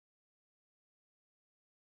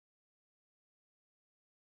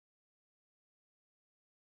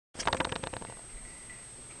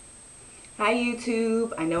Hi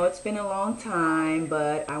YouTube, I know it's been a long time,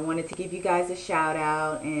 but I wanted to give you guys a shout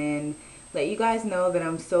out and let you guys know that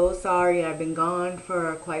I'm so sorry. I've been gone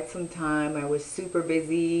for quite some time. I was super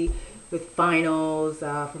busy with finals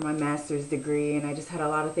for my master's degree, and I just had a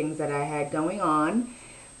lot of things that I had going on.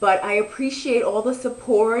 But I appreciate all the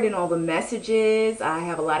support and all the messages. I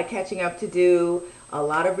have a lot of catching up to do, a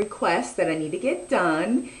lot of requests that I need to get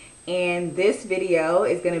done. And this video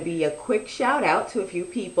is going to be a quick shout out to a few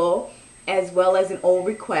people, as well as an old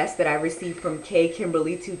request that I received from K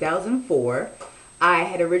Kimberly 2004. I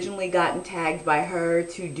had originally gotten tagged by her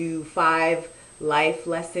to do 5 life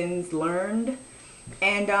lessons learned,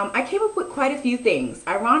 and I came up with quite a few things.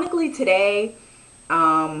 Ironically today,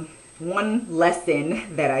 one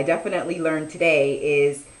lesson that I definitely learned today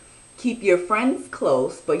is keep your friends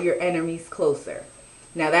close but your enemies closer.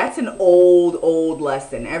 Now that's an old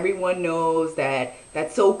lesson. Everyone knows that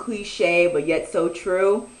that's so cliche but yet so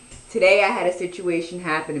true. Today I had a situation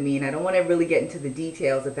happen to me, and I don't want to really get into the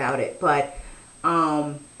details about it, but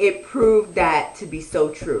it proved that to be so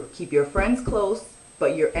true. Keep your friends close,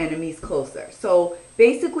 but your enemies closer. So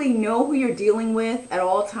basically know who you're dealing with at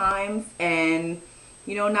all times, and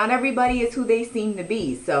not everybody is who they seem to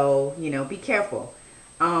be. So, be careful.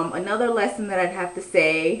 Another lesson that I'd have to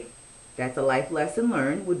say that's a life lesson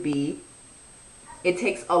learned would be it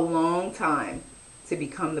takes a long time to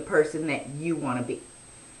become the person that you want to be.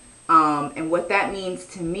 And what that means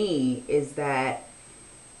to me is that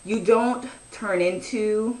you don't turn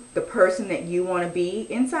into the person that you want to be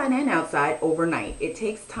inside and outside overnight. It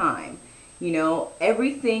takes time.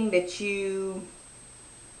 Everything that you,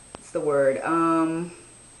 what's the word,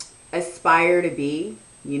 aspire to be,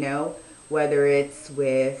 whether it's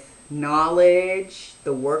with knowledge,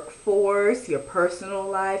 the workforce, your personal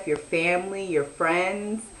life, your family, your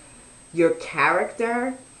friends, your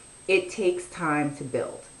character, it takes time to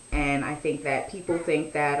build. And I think that people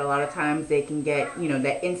think that a lot of times they can get,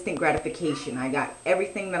 that instant gratification. I got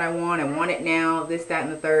everything that I want it now, this, that,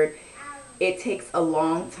 and the third. It takes a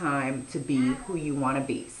long time to be who you want to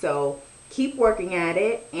be. So keep working at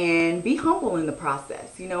it and be humble in the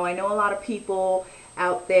process. I know a lot of people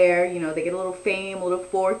out there, they get a little fame, a little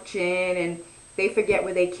fortune, and they forget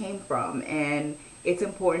where they came from. And it's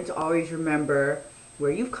important to always remember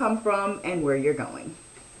where you've come from and where you're going.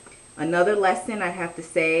 Another lesson I have to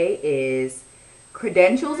say is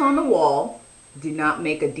credentials on the wall do not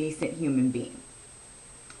make a decent human being.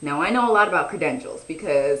 Now, I know a lot about credentials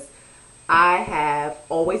because I have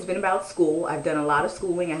always been about school. I've done a lot of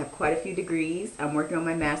schooling. I have quite a few degrees. I'm working on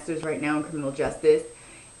my master's right now in criminal justice.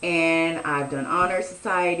 And I've done honor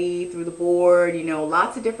society through the board,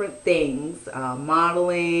 lots of different things,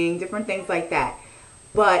 modeling, different things like that.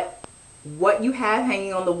 But what you have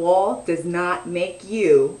hanging on the wall does not make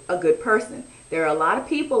you a good person. There are a lot of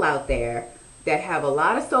people out there that have a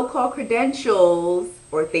lot of so-called credentials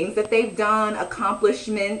or things that they've done,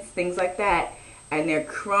 accomplishments, things like that, and they're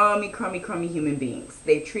crummy human beings.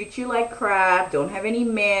 They treat you like crap, don't have any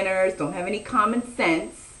manners, don't have any common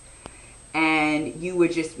sense, and you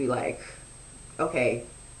would just be like, okay,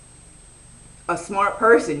 a smart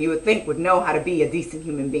person you would think would know how to be a decent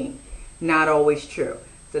human being. Not always true.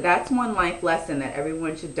 So that's one life lesson that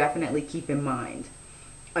everyone should definitely keep in mind.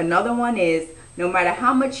 Another one is no matter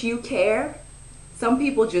how much you care, some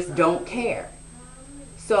people just don't care.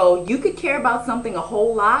 So you could care about something a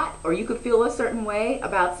whole lot, or you could feel a certain way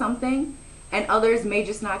about something, and others may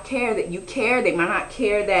just not care that you care. They might not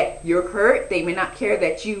care that you're hurt. They may not care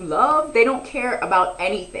that you love. They don't care about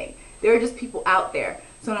anything. There are just people out there.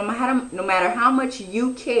 So no matter how much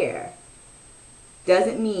you care,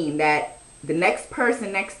 doesn't mean that the next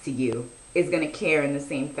person next to you is going to care in the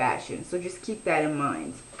same fashion. So just keep that in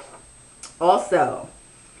mind. Also,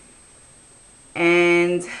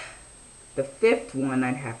 and the fifth one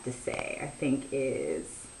I'd have to say, I think,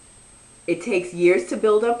 is it takes years to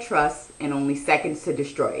build up trust and only seconds to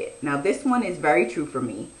destroy it. Now, this one is very true for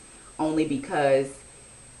me, only because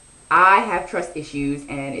I have trust issues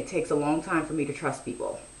and it takes a long time for me to trust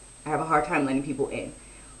people. I have a hard time letting people in.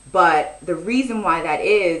 But the reason why that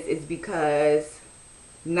is because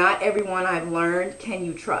not everyone I've learned can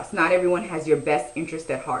you trust. Not everyone has your best interest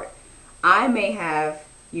at heart. I may have,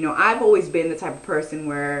 I've always been the type of person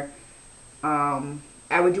where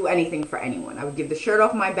I would do anything for anyone. I would give the shirt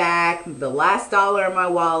off my back, the last dollar in my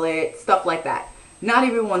wallet, stuff like that. Not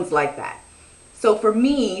everyone's like that. So for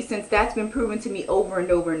me, since that's been proven to me over and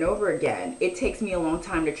over again, it takes me a long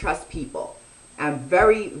time to trust people. I'm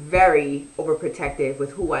very overprotective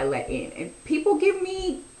with who I let in. And people give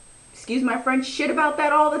me, excuse my French, shit about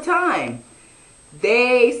that all the time.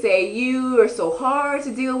 They say you are so hard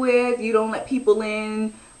to deal with, you don't let people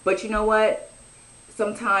in But you know what?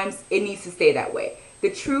 Sometimes it needs to stay that way. The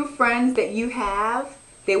true friends that you have,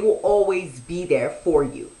 they will always be there for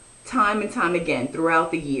you, time and time again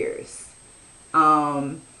throughout the years.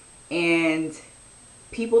 And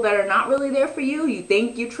people that are not really there for you, you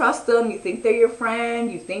think you trust them, you think they're your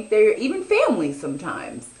friend, you think they're even family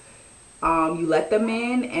sometimes. You let them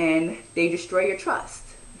in and they destroy your trust.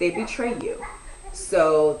 They betray you.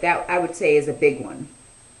 So that, I would say, is a big one.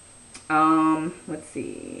 Let's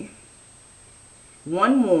see.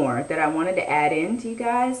 One more that I wanted to add in to you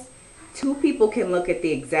guys. Two people can look at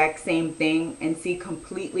the exact same thing and see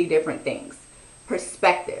completely different things.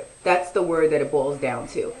 Perspective. That's the word that it boils down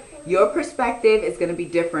to. Your perspective is going to be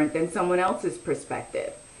different than someone else's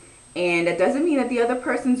perspective. And that doesn't mean that the other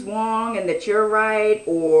person's wrong and that you're right,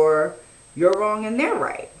 or you're wrong and they're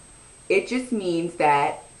right. It just means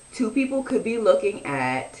that two people could be looking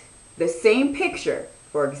at the same picture,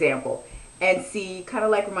 for example, and see, kind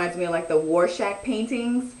of like, reminds me of like the Rorschach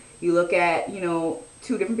paintings. You look at,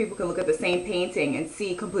 two different people can look at the same painting and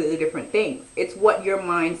see completely different things. It's what your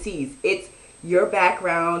mind sees. It's your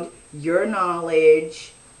background, your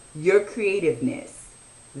knowledge, your creativeness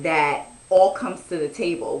that all comes to the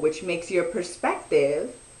table, which makes your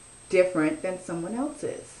perspective different than someone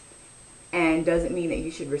else's, and doesn't mean that you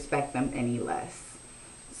should respect them any less.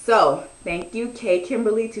 So thank you, K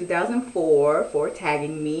Kimberly 2004, for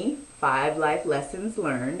tagging me. 5 life lessons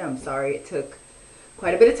learned. I'm sorry it took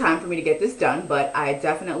quite a bit of time for me to get this done, but I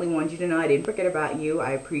definitely want you to know I didn't forget about you.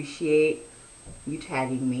 I appreciate you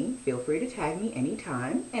tagging me. Feel free to tag me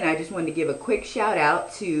anytime. And I just wanted to give a quick shout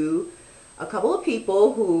out to a couple of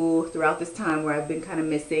people who, throughout this time where I've been kind of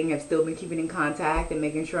missing, have still been keeping in contact and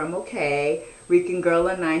making sure I'm okay. Rican Girl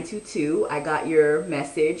 922, I got your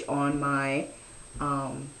message on my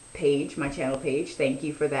page, my channel page. Thank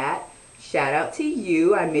you for that. Shout out to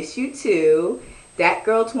you. I miss you too. That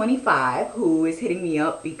Girl 25, who is hitting me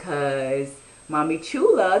up because Mommy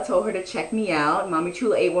Chula told her to check me out. Mommy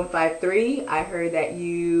Chula 8153, I heard that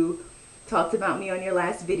you talked about me on your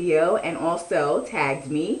last video and also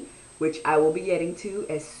tagged me, which I will be getting to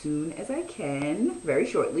as soon as I can, very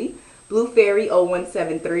shortly. Blue Fairy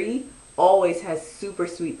 0173 always has super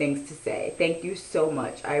sweet things to say. Thank you so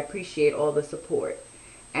much. I appreciate all the support.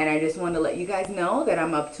 And I just want to let you guys know that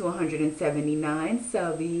I'm up to 179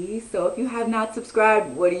 subbies. So if you have not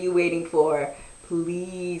subscribed, what are you waiting for?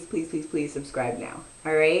 Please, please, please, please subscribe now.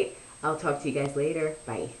 All right? I'll talk to you guys later.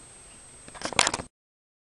 Bye.